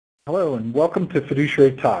Hello and welcome to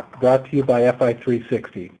Fiduciary Talk, brought to you by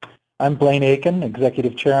FI360. I'm Blaine Aiken,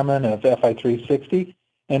 Executive Chairman of FI360,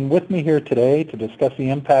 and with me here today to discuss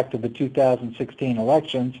the impact of the 2016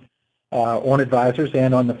 elections on advisors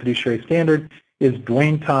and on the fiduciary standard is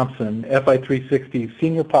Dwayne Thompson, FI360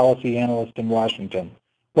 Senior Policy Analyst in Washington.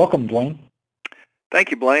 Welcome, Dwayne.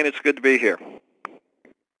 Thank you, Blaine. It's good to be here.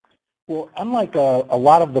 Well, unlike a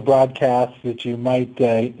lot of the broadcasts that you might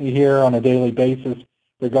hear on a daily basis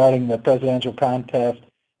regarding the presidential contest,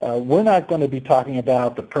 we're not going to be talking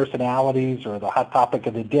about the personalities or the hot topic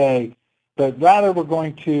of the day, but rather we're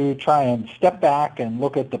going to try and step back and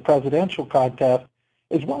look at the presidential contest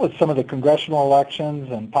as well as some of the congressional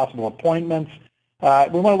elections and possible appointments. We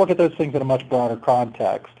want to look at those things in a much broader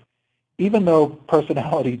context. Even though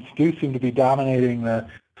personalities do seem to be dominating the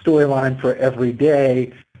storyline for every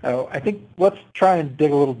day, I think let's try and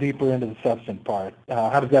dig a little deeper into the substance part.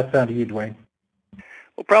 How does that sound to you, Dwayne?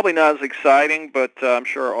 Well, probably not as exciting, but I'm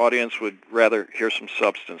sure our audience would rather hear some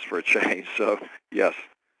substance for a change. So, yes.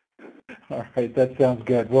 All right, that sounds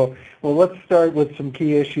good. Well, let's start with some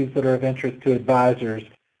key issues that are of interest to advisors: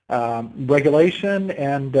 regulation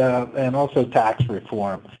and also tax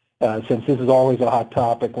reform, since this is always a hot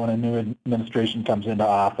topic when a new administration comes into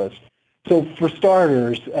office. So, for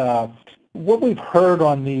starters, what we've heard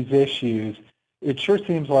on these issues, it sure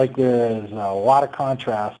seems like there is a lot of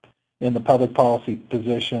contrast in the public policy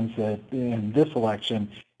positions that in this election,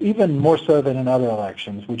 even more so than in other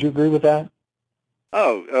elections. Would you agree with that?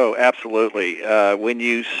 Oh, absolutely. When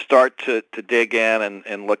you start to dig in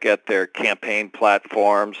and look at their campaign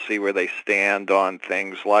platforms, see where they stand on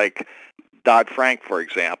things like Dodd-Frank, for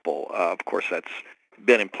example. Of course, that's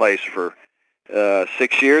been in place for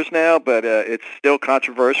 6 years now, but it's still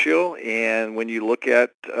controversial. And when you look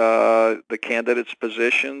at the candidates'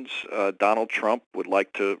 positions, Donald Trump would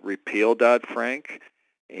like to repeal Dodd-Frank,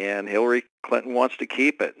 and Hillary Clinton wants to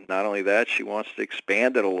keep it. Not only that, she wants to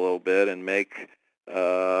expand it a little bit and make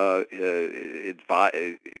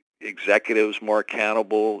executives more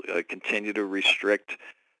accountable, continue to restrict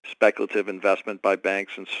speculative investment by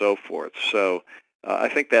banks, and so forth. So I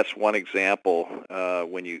think that's one example.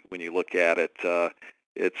 When you look at it,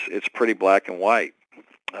 it's pretty black and white.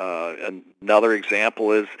 Another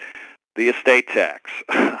example is the estate tax.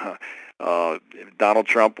 Donald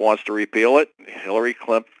Trump wants to repeal it. Hillary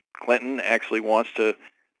Clinton actually wants to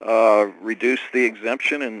reduce the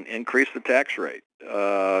exemption and increase the tax rate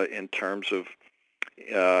in terms of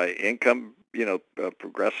income.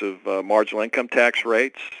 Progressive marginal income tax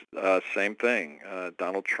rates. Same thing.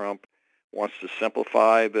 Donald Trump wants to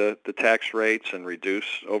simplify the tax rates and reduce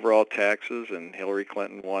overall taxes, and Hillary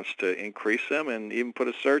Clinton wants to increase them and even put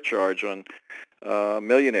a surcharge on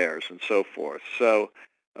millionaires and so forth. So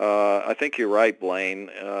I think you're right, Blaine.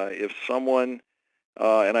 If someone,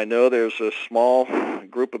 and I know there's a small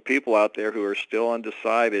group of people out there who are still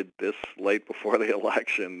undecided this late before the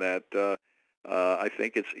election, that I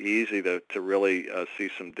think it's easy to really see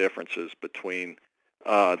some differences between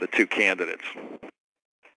the two candidates.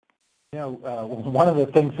 One of the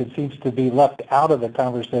things that seems to be left out of the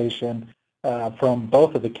conversation from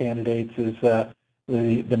both of the candidates is the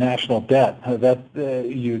national debt.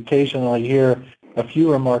 You occasionally hear a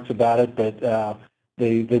few remarks about it, but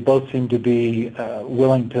they both seem to be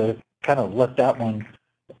willing to kind of let that one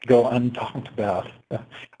go untalked about.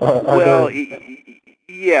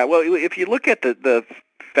 Yeah. Well, if you look at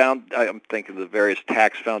I'm thinking the various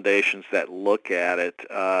tax foundations that look at it.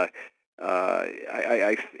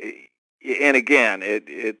 And again,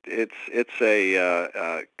 it's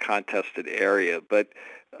a contested area, but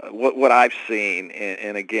what I've seen,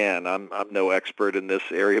 and again, I'm no expert in this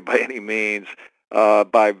area by any means.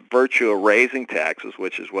 By virtue of raising taxes,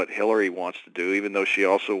 which is what Hillary wants to do, even though she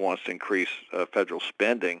also wants to increase federal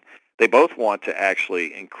spending, they both want to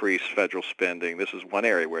actually increase federal spending. This is one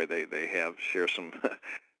area where they share some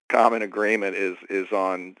common agreement is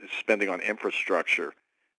on spending on infrastructure.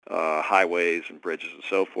 Highways and bridges and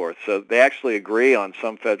so forth. So they actually agree on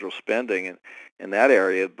some federal spending in that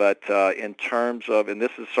area, but in terms of, and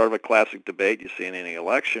this is sort of a classic debate you see in any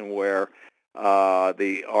election where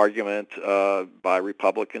the argument by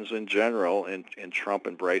Republicans in general, and Trump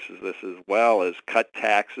embraces this as well, is cut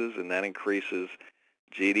taxes and that increases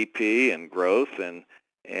GDP and growth,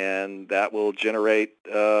 and that will generate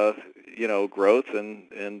growth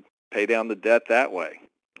and pay down the debt that way.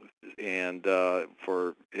 And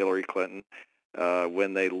for Hillary Clinton,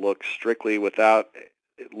 when they look strictly without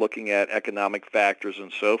looking at economic factors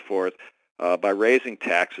and so forth, by raising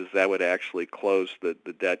taxes, that would actually close the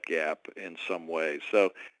debt gap in some ways.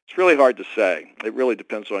 So it's really hard to say. It really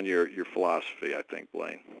depends on your philosophy, I think,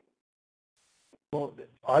 Blaine. Well,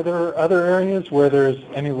 are there other areas where there's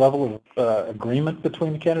any level of agreement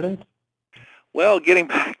between the candidates? Well, getting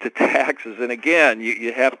back to taxes, and again,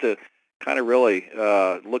 you have to kind of really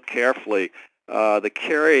look carefully. The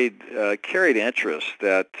carried interest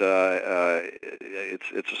that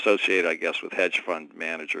it's associated, I guess, with hedge fund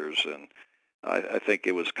managers, and I think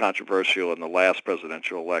it was controversial in the last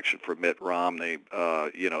presidential election for Mitt Romney.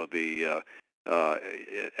 The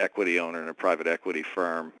equity owner in a private equity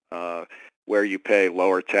firm, where you pay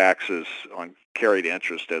lower taxes on carried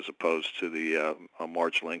interest as opposed to the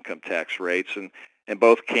marginal income tax rates, and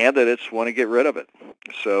both candidates want to get rid of it.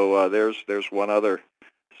 So there's one other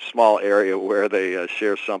small area where they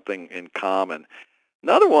share something in common.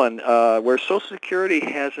 Another one where Social Security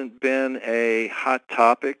hasn't been a hot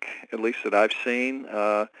topic, at least that I've seen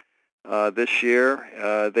this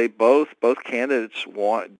year. They both candidates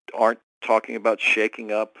aren't talking about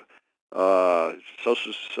shaking up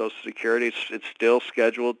Social Security. It's still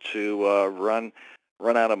scheduled to run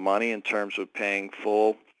out of money in terms of paying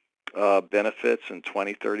full benefits in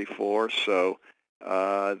 2034. So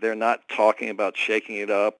they're not talking about shaking it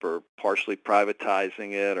up or partially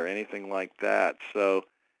privatizing it or anything like that. So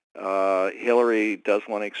Hillary does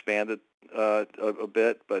want to expand it a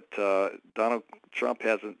bit, but Donald Trump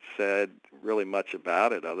hasn't said really much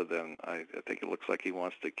about it other than I think it looks like he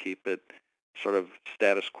wants to keep it sort of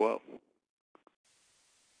status quo.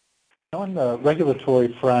 On the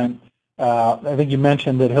regulatory front, I think you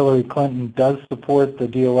mentioned that Hillary Clinton does support the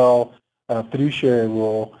DOL fiduciary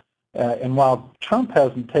rule. And while Trump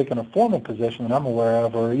hasn't taken a formal position that I'm aware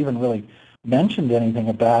of or even really mentioned anything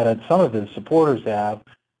about it, some of his supporters have.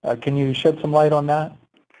 Can you shed some light on that?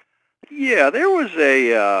 Yeah, there was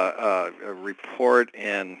a report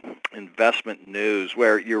in Investment News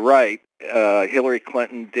where you're right. Hillary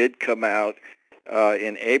Clinton did come out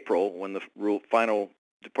in April when the final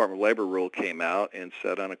Department of Labor rule came out and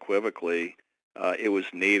said unequivocally it was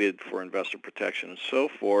needed for investor protection and so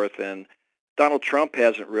forth. And Donald Trump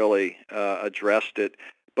hasn't really addressed it,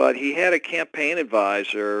 but he had a campaign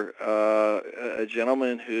advisor, a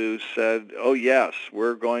gentleman who said, "Oh yes,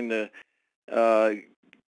 we're going to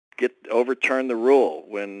overturn the rule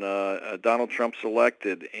when Donald Trump's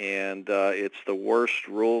elected, and it's the worst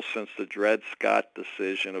rule since the Dred Scott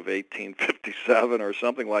decision of 1857 or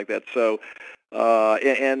something like that." So,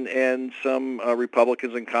 and some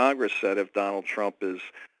Republicans in Congress said if Donald Trump is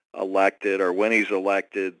elected or when he's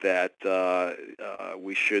elected, that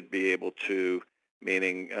we should be able to,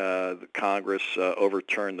 meaning the Congress,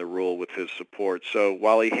 overturn the rule with his support. So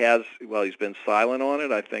while he's been silent on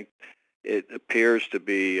it, I think it appears to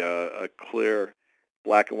be a clear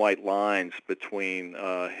black and white lines between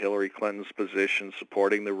Hillary Clinton's position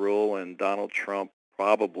supporting the rule and Donald Trump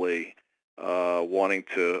probably wanting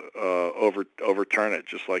to overturn it,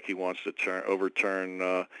 just like he wants to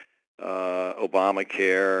overturn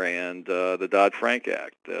Obamacare and the Dodd-Frank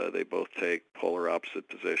Act. They both take polar opposite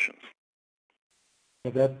positions.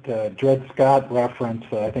 That Dred Scott reference,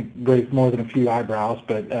 I think, raised more than a few eyebrows,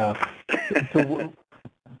 but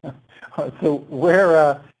so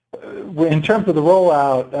where, in terms of the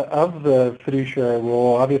rollout of the fiduciary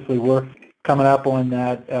rule, obviously we're coming up on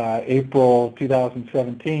that April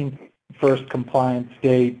 2017 first compliance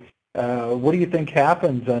date. What do you think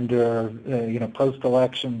happens under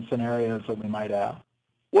post-election scenarios that we might have?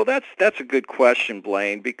 Well, that's a good question,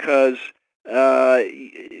 Blaine, because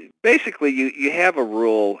basically you have a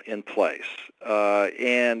rule in place,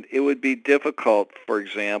 and it would be difficult, for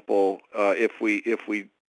example, if we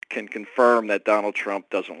can confirm that Donald Trump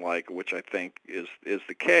doesn't like, which I think is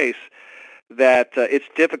the case, that it's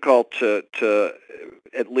difficult to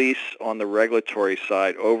at least on the regulatory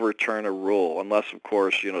side overturn a rule, unless of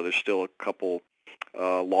course there's still a couple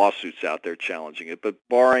lawsuits out there challenging it. But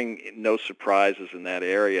barring no surprises in that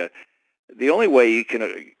area, the only way you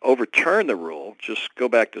can overturn the rule, just go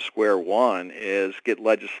back to square one, is get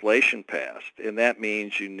legislation passed, and that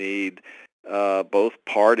means you need both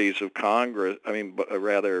parties of Congress,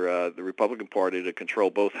 the Republican Party to control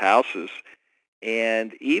both houses.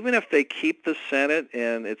 And even if they keep the Senate,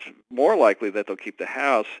 and it's more likely that they'll keep the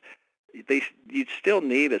House, you'd still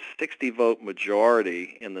need a 60-vote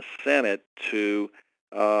majority in the Senate to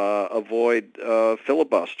avoid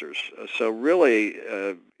filibusters. So really,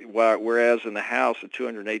 whereas in the House, a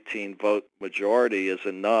 218-vote majority is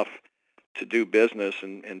enough to do business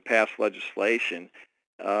and pass legislation,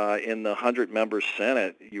 in the 100-member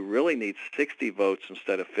Senate, you really need 60 votes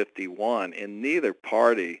instead of 51, and neither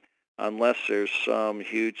party, unless there's some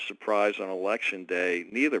huge surprise on Election Day,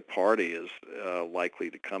 neither party is likely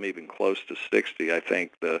to come even close to 60. I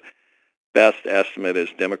think the best estimate is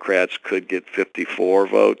Democrats could get 54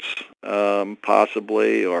 votes,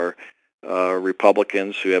 possibly, or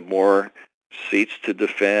Republicans who have more seats to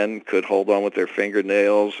defend could hold on with their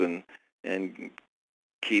fingernails and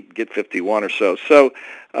get 51 or so. So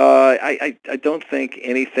I don't think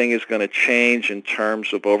anything is going to change in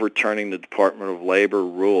terms of overturning the Department of Labor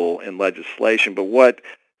rule in legislation. But what,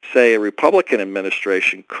 say, a Republican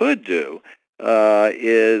administration could do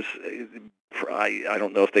is, I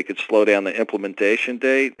don't know if they could slow down the implementation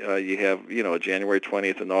date. You have, a January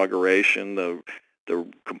 20th inauguration. The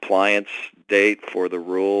compliance date for the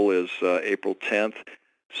rule is April 10th.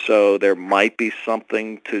 So there might be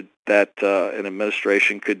something that an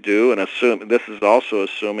administration could do, and this is also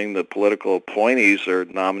assuming the political appointees are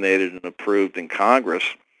nominated and approved in Congress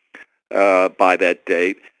by that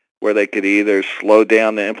date, where they could either slow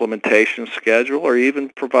down the implementation schedule or even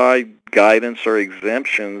provide guidance or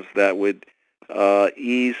exemptions that would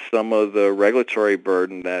ease some of the regulatory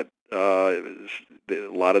burden that a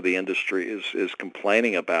lot of the industry is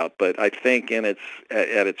complaining about. But I think at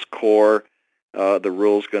its core, the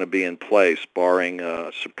rule's going to be in place, barring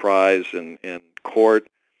a surprise in court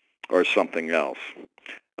or something else.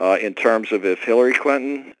 In terms of if Hillary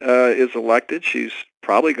Clinton is elected, she's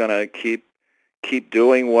probably going to keep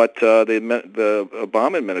doing what the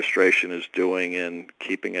Obama administration is doing in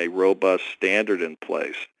keeping a robust standard in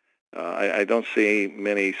place. I don't see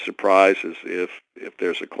many surprises if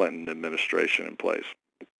there's a Clinton administration in place.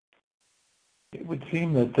 It would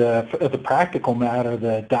seem that as a practical matter,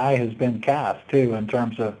 the die has been cast, too, in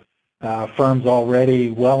terms of firms already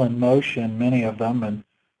well in motion, many of them, and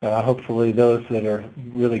hopefully those that are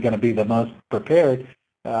really going to be the most prepared,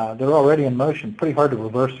 they're already in motion. Pretty hard to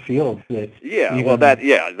reverse fields. That's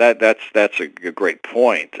a great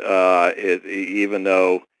point. Even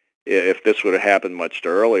though if this would have happened much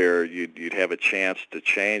earlier, you'd have a chance to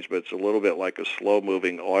change, but it's a little bit like a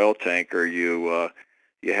slow-moving oil tanker. You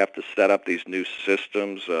have to set up these new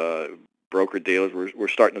systems. Broker-dealers, we're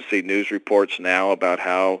starting to see news reports now about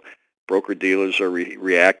how broker-dealers are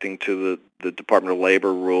reacting to the Department of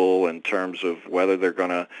Labor rule in terms of whether they're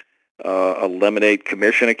going to eliminate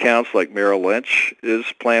commission accounts like Merrill Lynch is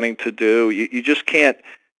planning to do. You just can't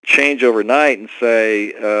change overnight and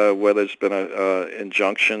say whether it's been an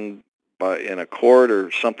injunction in a court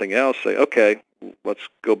or something else, say, okay, let's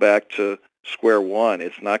go back to square one.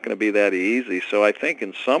 It's not going to be that easy. So I think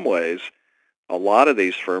in some ways, a lot of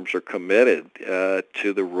these firms are committed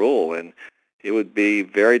to the rule, and it would be a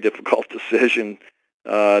very difficult decision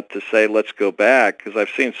to say let's go back, because I've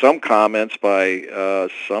seen some comments by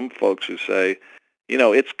some folks who say,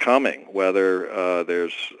 it's coming, whether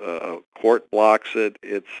there's a court blocks it.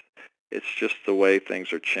 It's just the way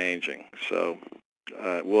things are changing. So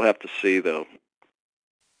we'll have to see, though.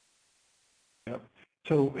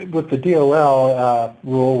 So with the DOL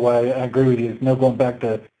rule, I agree with you, there's no going back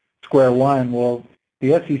to square one. Well,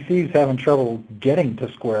 the SEC is having trouble getting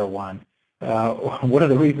to square one. What are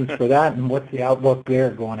the reasons for that, and what's the outlook there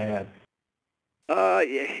going ahead?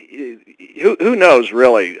 Who knows,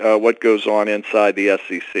 really, what goes on inside the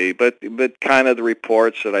SEC, but kind of the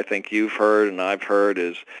reports that I think you've heard and I've heard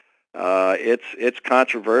is it's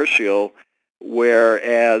controversial.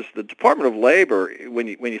 Whereas the Department of Labor, when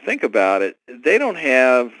you think about it, they don't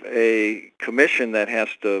have a commission they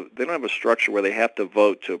don't have a structure where they have to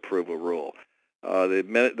vote to approve a rule.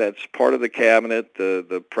 That's part of the cabinet.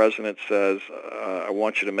 The president says, I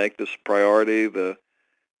want you to make this a priority. The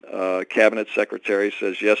cabinet secretary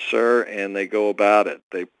says, yes, sir, and they go about it.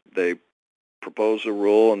 They propose a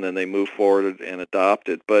rule, and then they move forward and adopt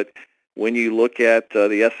it. But when you look at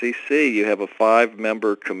the SEC, you have a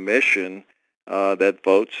 5-member commission that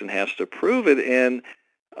votes and has to approve it. And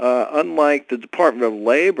unlike the Department of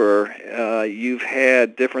Labor, you've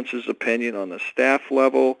had differences of opinion on the staff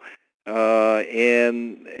level,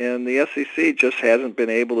 and the SEC just hasn't been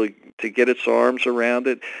able to get its arms around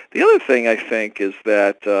it. The other thing I think is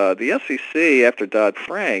that the SEC, after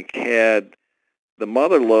Dodd-Frank, had the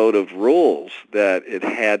mother load of rules that it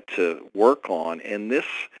had to work on, and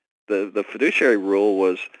the fiduciary rule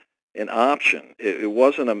was an option. There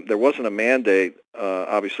wasn't a mandate,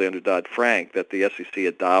 obviously under Dodd-Frank, that the SEC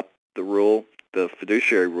adopt the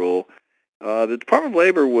fiduciary rule. The Department of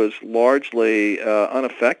Labor was largely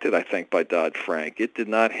unaffected, I think, by Dodd-Frank. It did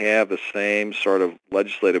not have the same sort of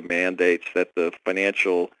legislative mandates that the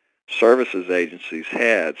financial services agencies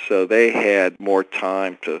had, so they had more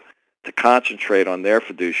time to concentrate on their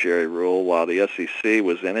fiduciary rule, while the SEC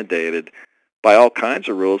was inundated by all kinds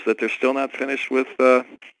of rules that they're still not finished with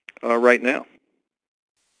right now.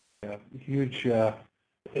 Yeah, huge sort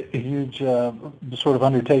of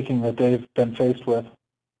undertaking that they've been faced with.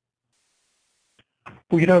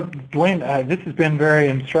 Well, Dwayne, this has been very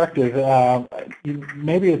instructive.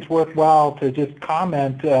 Maybe it's worthwhile to just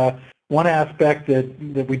comment one aspect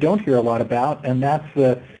that we don't hear a lot about, and that's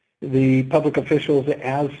the public officials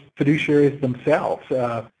as fiduciaries themselves.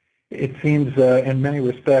 It seems in many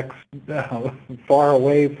respects far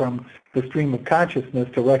away from the stream of consciousness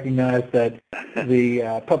to recognize that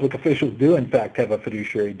the public officials do in fact have a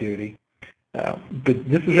fiduciary duty. But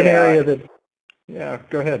this is an area that, yeah,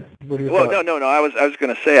 go ahead. What are your thoughts? No. I was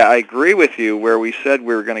going to say I agree with you where we said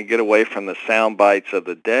we were going to get away from the sound bites of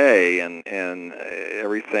the day, and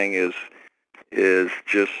everything is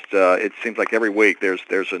just it seems like every week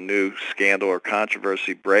there's a new scandal or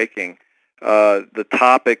controversy breaking. The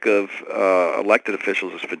topic of elected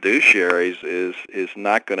officials as fiduciaries is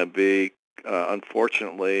not going to be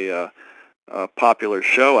unfortunately a popular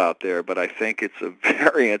show out there, but I think it's a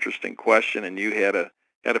very interesting question, and you had a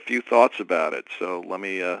few thoughts about it. So let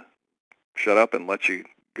me shut up and let you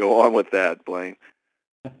go on with that, Blaine.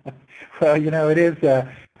 Well, it is.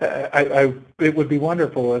 It would be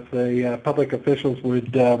wonderful if the public officials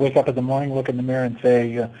would wake up in the morning, look in the mirror, and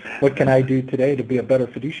say, "What can I do today to be a better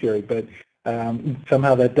fiduciary?" But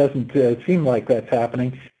somehow that doesn't seem like that's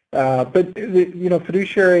happening. But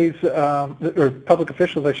fiduciaries or public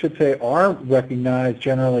officials, I should say, are recognized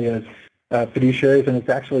generally as fiduciaries, and it's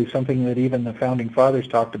actually something that even the founding fathers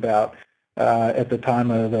talked about at the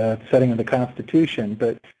time of the setting of the Constitution.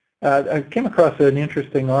 But I came across an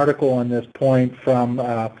interesting article on this point from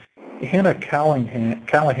Hannah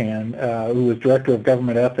Callahan, who was Director of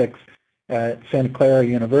Government Ethics at Santa Clara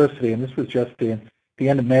University, and this was just the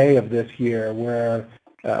end of May of this year, where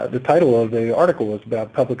the title of the article was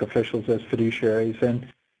about public officials as fiduciaries. And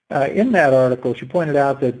in that article, she pointed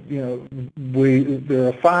out that there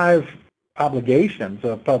are 5 obligations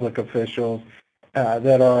of public officials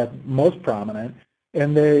that are most prominent,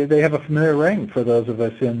 and they have a familiar ring for those of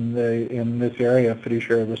us in this area of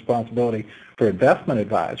fiduciary responsibility for investment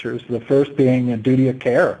advisors. The first being a duty of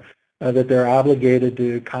care, that they're obligated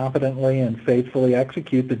to competently and faithfully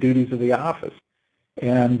execute the duties of the office,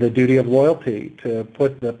 and the duty of loyalty, to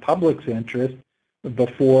put the public's interest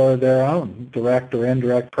before their own direct or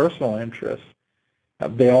indirect personal interests.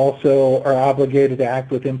 They also are obligated to act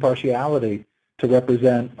with impartiality, to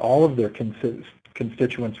represent all of their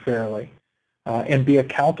constituents fairly, and be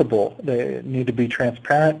accountable. They need to be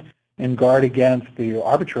transparent and guard against the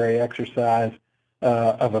arbitrary exercise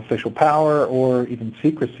of official power or even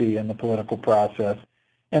secrecy in the political process.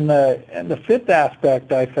 And the 5th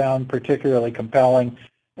aspect I found particularly compelling,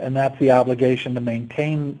 and that's the obligation to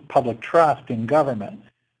maintain public trust in government.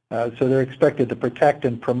 So they're expected to protect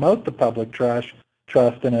and promote the public trust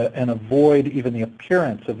and avoid even the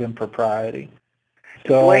appearance of impropriety.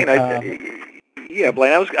 So, Blaine,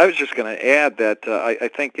 Blaine, I was just going to add that I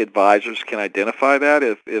think advisors can identify that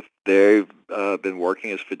if they've been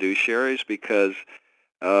working as fiduciaries, because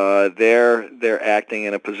they're acting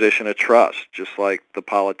in a position of trust, just like the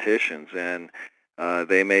politicians, and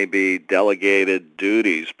they may be delegated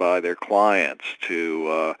duties by their clients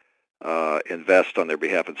to invest on their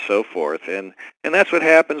behalf and so forth, and that's what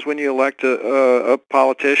happens when you elect a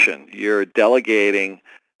politician. You're delegating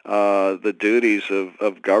the duties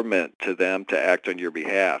of government to them to act on your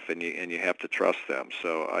behalf, and you have to trust them.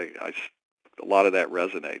 So a lot of that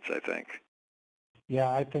resonates, I think. Yeah,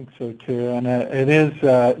 I think so too, and it's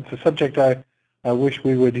a subject I wish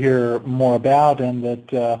we would hear more about, and that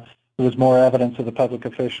there was more evidence of the public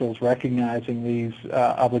officials recognizing these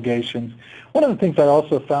obligations. One of the things I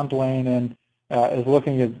also found, Dwayne, and is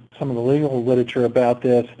looking at some of the legal literature about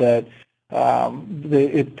this, that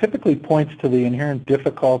it typically points to the inherent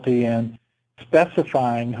difficulty in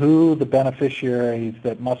specifying who the beneficiaries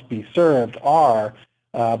that must be served are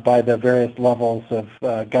by the various levels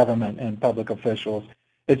of government and public officials.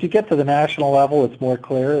 As you get to the national level, it's more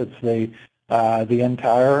clear. It's the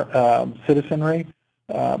entire citizenry.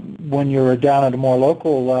 When you're down at a more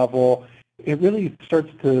local level, it really starts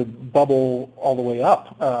to bubble all the way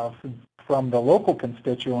up from the local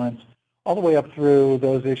constituents all the way up through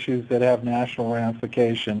those issues that have national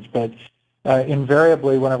ramifications. But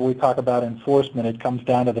invariably, whenever we talk about enforcement, it comes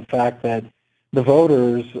down to the fact that the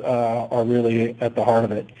voters are really at the heart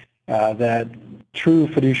of it, that true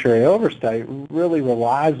fiduciary oversight really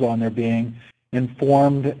relies on there being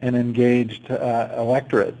informed and engaged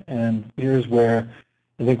electorate. And here's where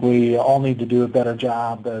I think we all need to do a better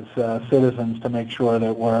job as citizens to make sure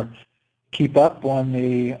that we're keep up on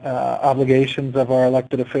the obligations of our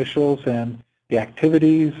elected officials and the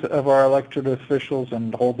activities of our elected officials,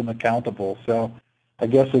 and hold them accountable. So I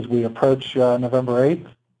guess as we approach November 8th,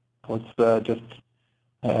 let's just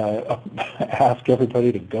ask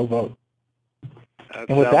everybody to go vote. That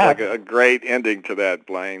And with sounds that, like a great ending to that,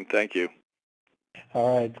 Blaine. Thank you.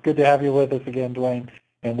 all right, it's good to have you with us again, Dwayne,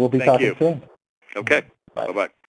 and we'll be Thank talking you. soon. Okay. Bye. Bye-bye.